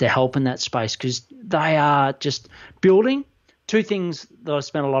is to help in that space, because they are just building. Two things that I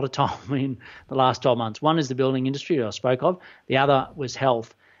spent a lot of time in the last 12 months. One is the building industry that I spoke of. The other was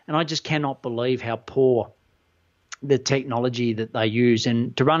health. And I just cannot believe how poor the technology that they use.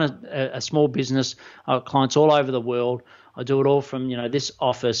 And to run a small business, clients all over the world, I do it all from, this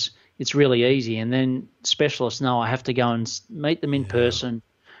office. It's really easy. And then specialists know I have to go and meet them in person.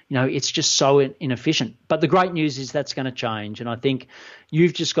 It's just so inefficient. But the great news is that's going to change. And I think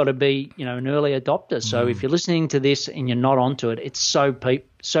you've just got to be, an early adopter. So if you're listening to this and you're not onto it, it's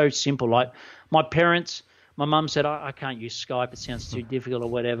so simple. Like my parents, my mum said, I can't use Skype. It sounds too difficult or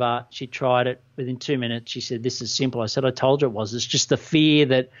whatever. She tried it. Within 2 minutes, she said, this is simple. I said, I told you it was. It's just the fear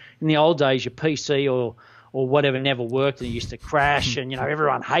that in the old days, your PC or whatever never worked and it used to crash and,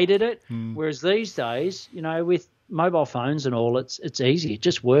 everyone hated it. Whereas these days, with mobile phones and all, it's easy. It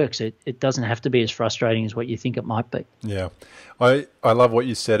just works. It doesn't have to be as frustrating as what you think it might be. Yeah. I love what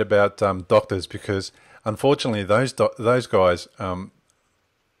you said about doctors, because unfortunately those guys,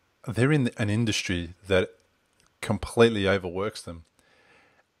 they're in an industry that completely overworks them.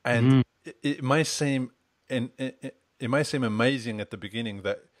 And it may seem amazing at the beginning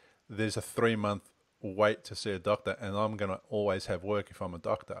that there's a 3-month wait to see a doctor, and I'm going to always have work if I'm a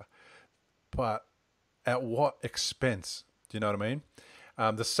doctor. But at what expense? Do you know what I mean?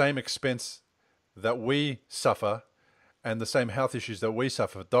 The same expense that we suffer and the same health issues that we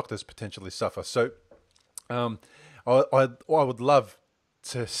suffer, doctors potentially suffer. So I would love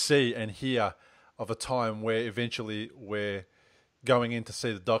to see and hear of a time where eventually we're going in to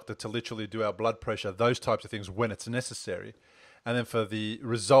see the doctor to literally do our blood pressure, those types of things when it's necessary. And then for the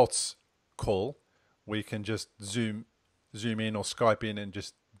results call, we can just zoom in or Skype in and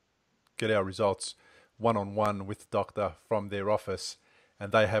just get our results one-on-one with the doctor from their office.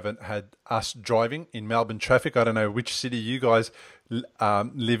 And they haven't had us driving in Melbourne traffic. I don't know which city you guys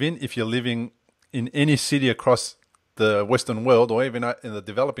live in. If you're living in any city across the Western world or even in the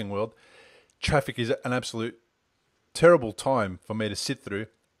developing world, traffic is an absolute terrible time for me to sit through.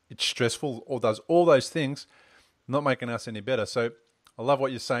 It's stressful, or does all those things, not making us any better. So I love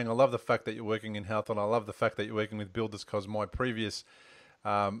what you're saying. I love the fact that you're working in health, and I love the fact that you're working with builders, because my previous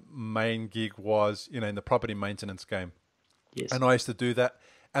main gig was, in the property maintenance game. Yes. And I used to do that,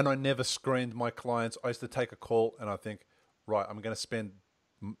 and I never screened my clients. I used to take a call and I think, right, I'm going to spend,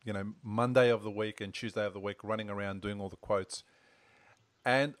 Monday of the week and Tuesday of the week running around doing all the quotes.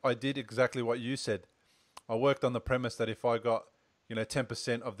 And I did exactly what you said. I worked on the premise that if I got,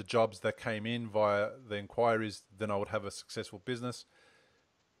 10% of the jobs that came in via the inquiries, then I would have a successful business.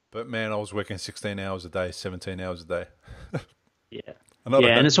 But man, I was working 16 hours a day, 17 hours a day. Yeah.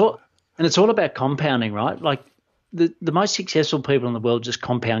 And it's all about compounding, right? Like the most successful people in the world just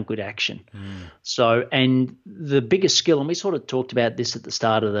compound good action. So, and the biggest skill, and we sort of talked about this at the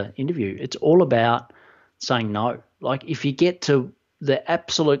start of the interview, it's all about saying no. Like if you get to the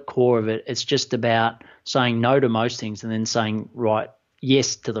absolute core of it, it's just about saying no to most things and then saying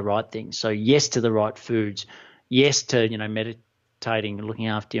yes to the right things. So yes to the right foods, yes to, meditating and looking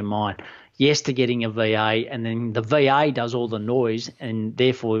after your mind, yes to getting a VA, and then the VA does all the noise, and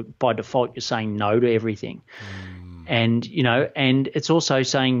therefore by default you're saying no to everything. And, and it's also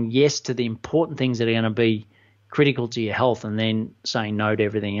saying yes to the important things that are going to be critical to your health, and then saying no to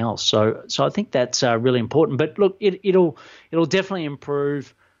everything else. So I think that's really important. But look, it'll definitely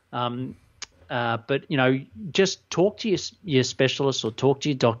improve. But just talk to your specialist or talk to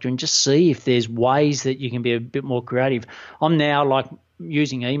your doctor and just see if there's ways that you can be a bit more creative. I'm now like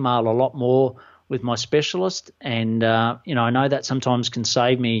using email a lot more with my specialist, and I know that sometimes can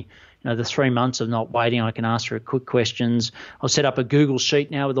save me the 3 months of not waiting. I can ask her quick questions. I'll set up a Google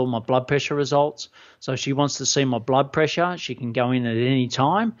sheet now with all my blood pressure results. So if she wants to see my blood pressure, she can go in at any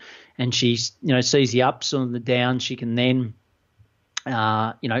time, and she sees the ups and the downs. She can then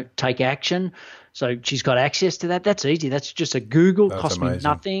take action. So she's got access to that. That's easy. That's just a Google. That's cost amazing. Me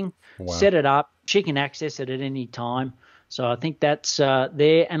nothing. Wow. Set it up. She can access it at any time. So I think that's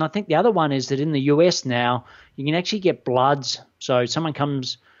there. And I think the other one is that in the US now, you can actually get bloods. So someone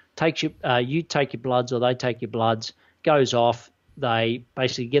comes, takes you take your bloods, or they take your bloods, goes off. They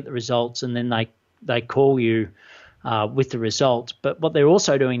basically get the results, and then they call you with the results. But what they're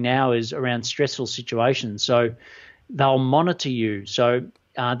also doing now is around stressful situations. So they'll monitor you. So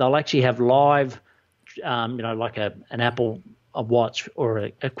they'll actually have live, like an Apple Watch or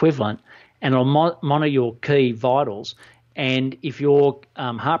an equivalent, and it'll monitor your key vitals. And if your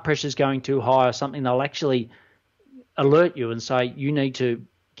heart pressure is going too high or something, they'll actually alert you and say, you need to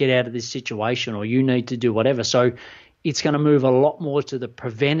get out of this situation, or you need to do whatever. So it's going to move a lot more to the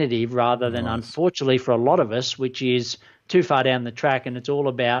preventative rather than, unfortunately, for a lot of us, which is too far down the track, and it's all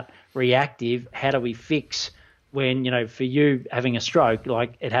about reactive. How do we fix when, for you having a stroke,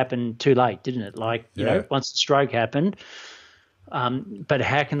 like it happened too late, didn't it? Like, once the stroke happened. But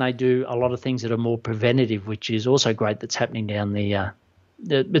how can they do a lot of things that are more preventative, which is also great that's happening down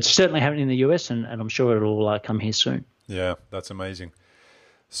it's certainly happening in the US, and I'm sure it'll come here soon. Yeah, that's amazing.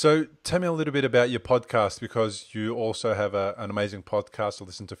 So tell me a little bit about your podcast, because you also have an amazing podcast. I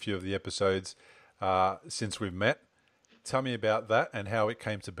listened to a few of the episodes since we've met. Tell me about that and how it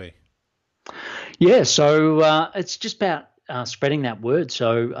came to be. Yeah, so it's just about spreading that word.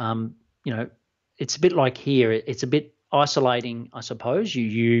 So, it's a bit like here. It's a bit isolating, I suppose.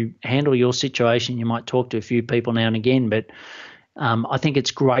 You handle your situation. You might talk to a few people now and again, but I think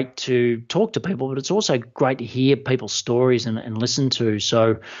it's great to talk to people, but it's also great to hear people's stories and listen to.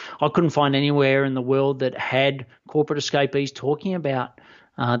 So I couldn't find anywhere in the world that had corporate escapees talking about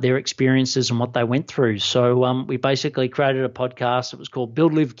their experiences and what they went through. So we basically created a podcast that was called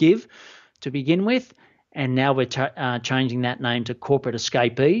Build, Live, Give to begin with, and now we're changing that name to Corporate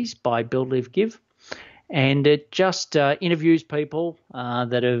Escapees by Build, Live, Give. And it just interviews people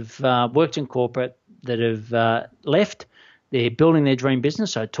that have worked in corporate, that have left. They're building their dream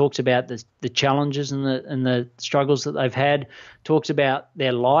business. So it talks about the challenges and the struggles that they've had, talks about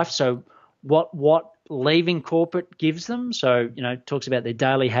their life. So what leaving corporate gives them. So, talks about their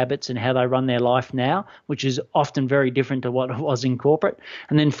daily habits and how they run their life now, which is often very different to what it was in corporate.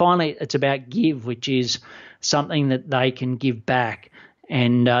 And then finally, it's about give, which is something that they can give back,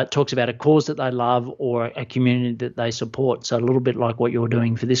 and talks about a cause that they love or a community that they support. So a little bit like what you're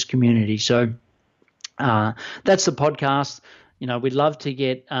doing for this community. So that's the podcast. We'd love to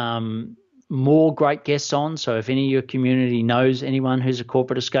get more great guests on. So if any of your community knows anyone who's a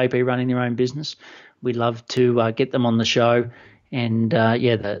corporate escapee running their own business, we'd love to get them on the show. And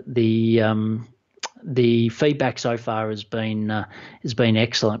the feedback so far has been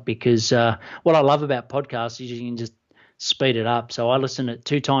excellent, because what I love about podcasts is you can just speed it up. So I listen at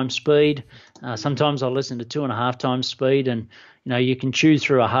 2 times speed. Sometimes I listen to 2.5 times speed, and you can chew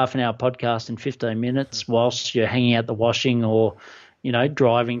through a half an hour podcast in 15 minutes whilst you're hanging out the washing or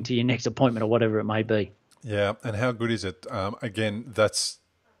driving to your next appointment or whatever it may be. Yeah, and how good is it? Again, that's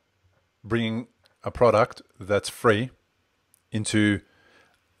bringing a product that's free into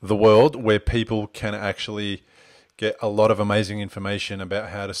the world where people can actually get a lot of amazing information about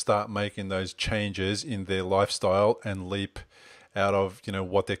how to start making those changes in their lifestyle and leap out of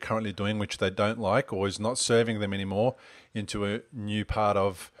what they're currently doing, which they don't like or is not serving them anymore, into a new part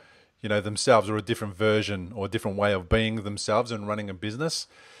of themselves, or a different version or a different way of being themselves and running a business.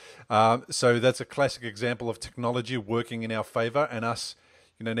 So that's a classic example of technology working in our favor, and us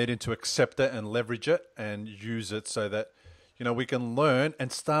needing to accept it and leverage it and use it so that we can learn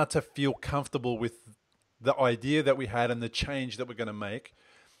and start to feel comfortable with the idea that we had and the change that we're going to make,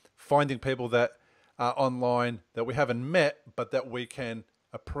 finding people that are online that we haven't met, but that we can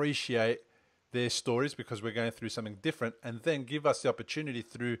appreciate their stories because we're going through something different, and then give us the opportunity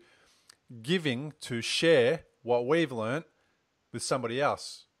through giving to share what we've learned with somebody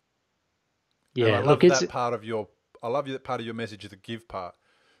else. Yeah, and I love that part of your message, the give part.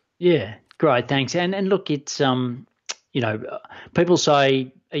 Yeah, great, thanks. And look, it's people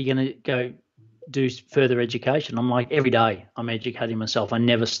say, are you going to go do further education. I'm like, every day I'm educating myself. I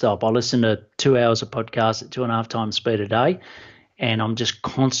never stop. I listen to 2 hours of podcast at 2.5 times speed a day, and I'm just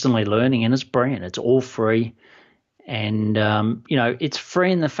constantly learning, and it's brilliant. It's all free. And, it's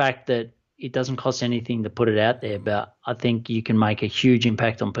free in the fact that it doesn't cost anything to put it out there, but I think you can make a huge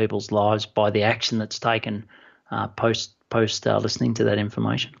impact on people's lives by the action that's taken post listening to that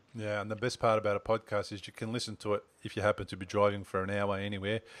information. Yeah, and the best part about a podcast is you can listen to it if you happen to be driving for an hour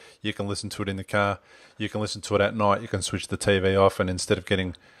anywhere. You can listen to it in the car. You can listen to it at night. You can switch the TV off, and instead of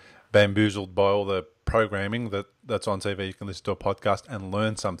getting bamboozled by all the programming that's on TV, you can listen to a podcast and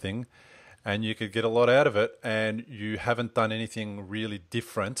learn something, and you could get a lot out of it, and you haven't done anything really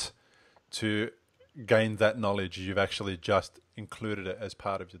different to gain that knowledge. You've actually just included it as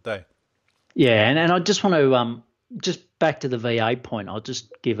part of your day. Yeah, and I just want to just back to the VA point. I'll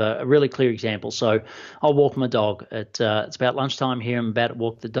just give a really clear example. So I'll walk my dog. It's about lunchtime here. I'm about to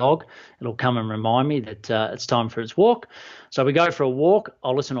walk the dog. It'll come and remind me that it's time for its walk. So we go for a walk.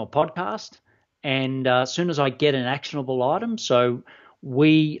 I'll listen to a podcast, and as soon as I get an actionable item, so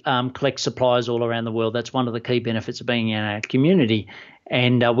we collect supplies all around the world. That's one of the key benefits of being in our community,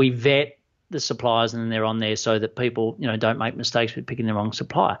 and we vet the suppliers, and they're on there so that people, don't make mistakes with picking the wrong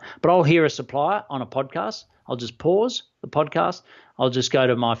supplier. But I'll hear a supplier on a podcast. I'll just pause the podcast. I'll just go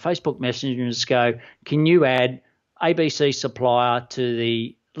to my Facebook Messenger and just go, can you add ABC supplier to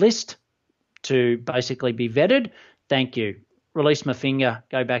the list to basically be vetted? Thank you. Release my finger,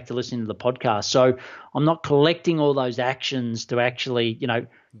 go back to listening to the podcast. So I'm not collecting all those actions to actually,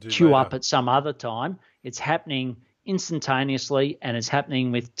 queue up at some other time. It's happening instantaneously, and it's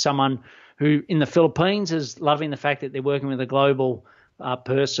happening with someone who in the Philippines is loving the fact that they're working with a global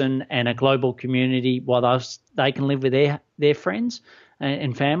person and a global community, while they can live with their friends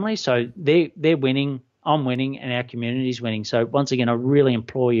and family. So they're winning, I'm winning, and our community's winning. So once again, I really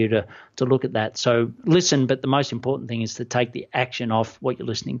implore you to look at that. So listen, but the most important thing is to take the action off what you're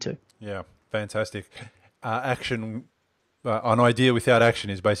listening to. Yeah, fantastic. Action, an idea without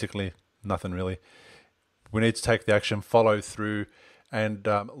action is basically nothing really. We need to take the action, follow through, and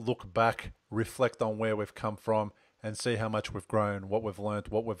look back, reflect on where we've come from, and see how much we've grown, what we've learned,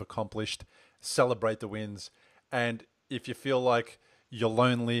 what we've accomplished, celebrate the wins. And if you feel like you're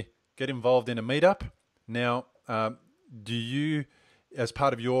lonely, get involved in a meetup. Now, do you, as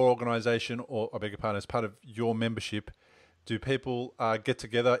part of your organization, or I beg your pardon, as part of your membership, do people get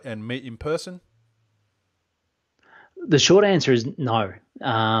together and meet in person? The short answer is no,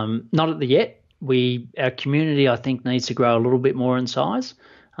 not at the yet. Our community, I think, needs to grow a little bit more in size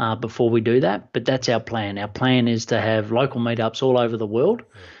before we do that. But that's our plan. Our plan is to have local meetups all over the world.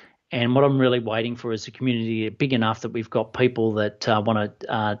 Yeah. And what I'm really waiting for is the community big enough that we've got people that want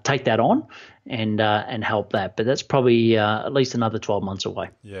to take that on and help that. But that's probably at least another 12 months away.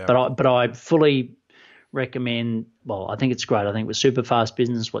 Yeah. But I fully recommend, I think it's great. I think with Super Fast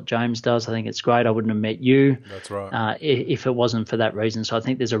Business, what James does, I think it's great. I wouldn't have met you. That's right. If it wasn't for that reason. So I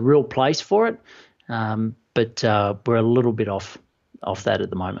think there's a real place for it, but we're a little bit off that at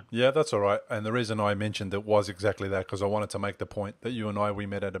the moment. Yeah, that's all right. And the reason I mentioned it was exactly that, because I wanted to make the point that you and we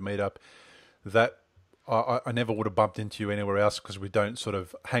met at a meetup, that I never would have bumped into you anywhere else because we don't sort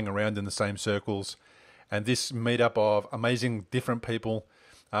of hang around in the same circles. And this meetup of amazing different people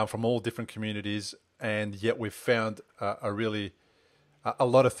from all different communities, and yet we've found a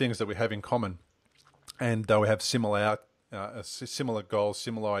lot of things that we have in common, and we have similar goals,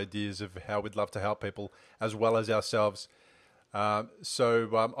 similar ideas of how we'd love to help people as well as ourselves.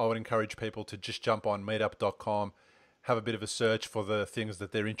 So I would encourage people to just jump on meetup.com, have a bit of a search for the things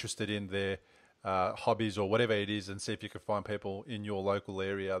that they're interested in, their hobbies or whatever it is, and see if you can find people in your local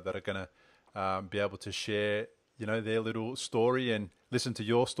area that are going to be able to share, their little story and listen to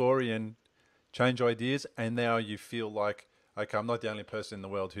your story and change ideas. And now you feel like, okay, I'm not the only person in the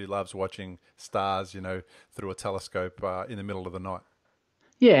world who loves watching stars, through a telescope in the middle of the night.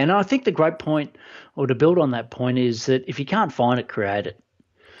 Yeah, and I think the great point, or to build on that point, is that if you can't find it, create it,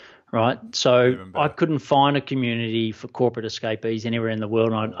 right? So I couldn't find a community for corporate escapees anywhere in the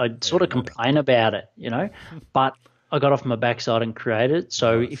world, and I'd sort of complain about it, but I got off my backside and created it.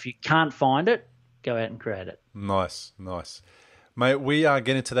 So if you can't find it, go out and create it. Nice. Mate, we are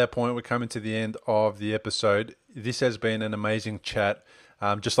getting to that point. We're coming to the end of the episode. This has been an amazing chat,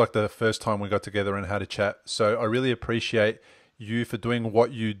 just like the first time we got together and had a chat. So I really appreciate you for doing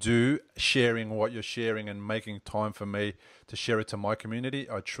what you do, sharing what you're sharing, and making time for me to share it to my community.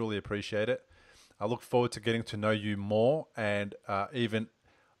 I truly appreciate it. I look forward to getting to know you more, and even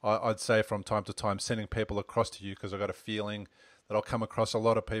I'd say from time to time sending people across to you, because I've got a feeling that I'll come across a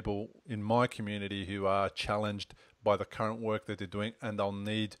lot of people in my community who are challenged by the current work that they're doing, and they'll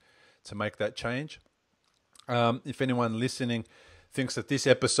need to make that change. If anyone listening thinks that this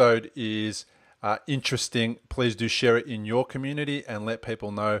episode is interesting, please do share it in your community and let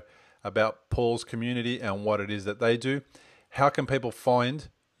people know about Paul's community and what it is that they do. How can people find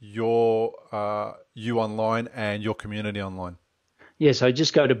you online and your community online? Yeah, so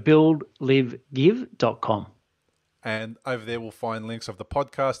just go to buildlivegive.com. And over there we'll find links of the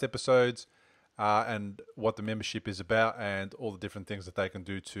podcast episodes and what the membership is about and all the different things that they can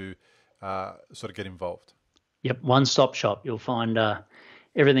do to sort of get involved. Yep, one-stop shop. You'll find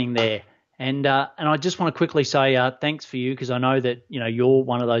everything there. And I just want to quickly say thanks for you, because I know that you're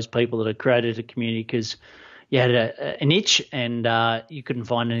one of those people that have created a community because you had an itch and you couldn't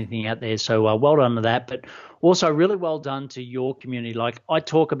find anything out there. So well done to that. But also really well done to your community. Like, I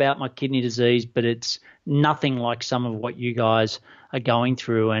talk about my kidney disease, but it's nothing like some of what you guys are going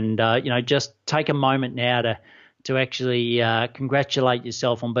through. And, just take a moment now to actually congratulate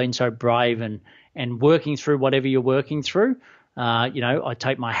yourself on being so brave and working through whatever you're working through. I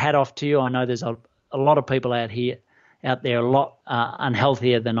take my hat off to you. I know there's a lot of people out there a lot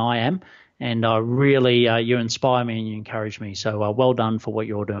unhealthier than I am. And really, you inspire me and you encourage me. So well done for what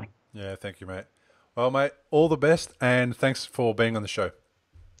you're doing. Yeah, thank you, mate. Well, mate, all the best, and thanks for being on the show.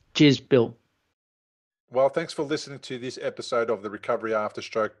 Cheers, Bill. Well, thanks for listening to this episode of the Recovery After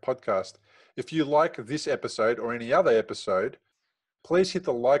Stroke podcast. If you like this episode or any other episode, please hit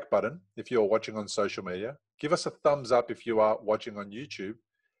the like button if you're watching on social media. Give us a thumbs up if you are watching on YouTube,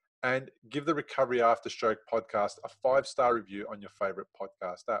 and give the Recovery After Stroke podcast a 5-star review on your favorite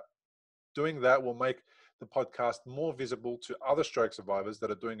podcast app. Doing that will make the podcast more visible to other stroke survivors that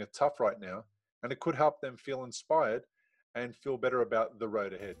are doing it tough right now, and it could help them feel inspired and feel better about the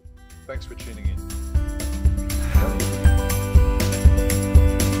road ahead. Thanks for tuning in.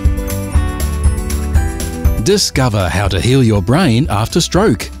 Discover how to heal your brain after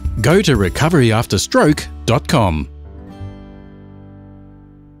stroke. Go to recoveryafterstroke.com.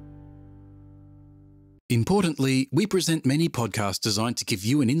 Importantly, we present many podcasts designed to give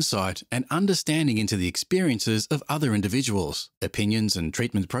you an insight and understanding into the experiences of other individuals. Opinions and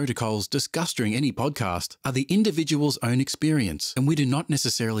treatment protocols discussed during any podcast are the individual's own experience, and we do not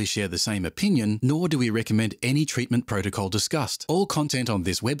necessarily share the same opinion, nor do we recommend any treatment protocol discussed. All content on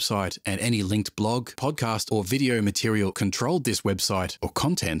this website and any linked blog, podcast, or video material controlled this website or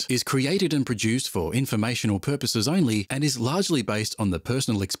content is created and produced for informational purposes only and is largely based on the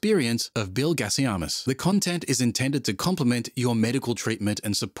personal experience of Bill Gassiamis. The content is intended to complement your medical treatment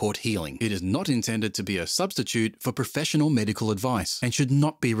and support healing. It is not intended to be a substitute for professional medical advice and should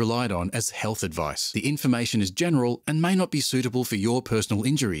not be relied on as health advice. The information is general and may not be suitable for your personal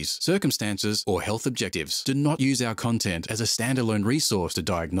injuries, circumstances, or health objectives. Do not use our content as a standalone resource to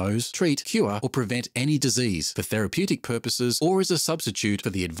diagnose, treat, cure, or prevent any disease for therapeutic purposes or as a substitute for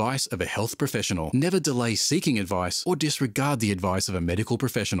the advice of a health professional. Never delay seeking advice or disregard the advice of a medical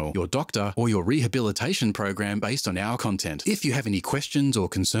professional, your doctor, or your rehabilitation program based on our content. If you have any questions or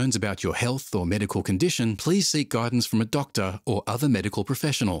concerns about your health or medical condition, please seek guidance from a doctor or other medical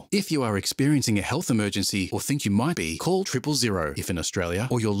professional. If you are experiencing a health emergency or think you might be, call 000 if in Australia,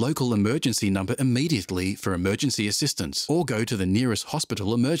 or your local emergency number immediately for emergency assistance, or go to the nearest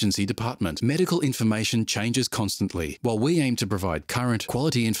hospital emergency department. Medical information changes constantly. While we aim to provide current,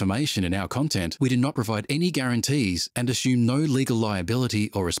 quality information in our content, we do not provide any guarantees and assume no legal liability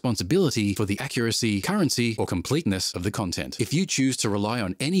or responsibility for the accuracy, currency, or completeness of the content. If you choose to rely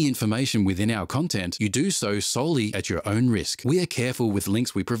on any information within our content, you do so solely at your own risk. We are careful with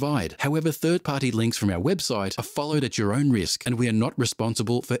links we provide. However, third-party links from our website are followed at your own risk, and we are not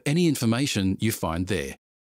responsible for any information you find there.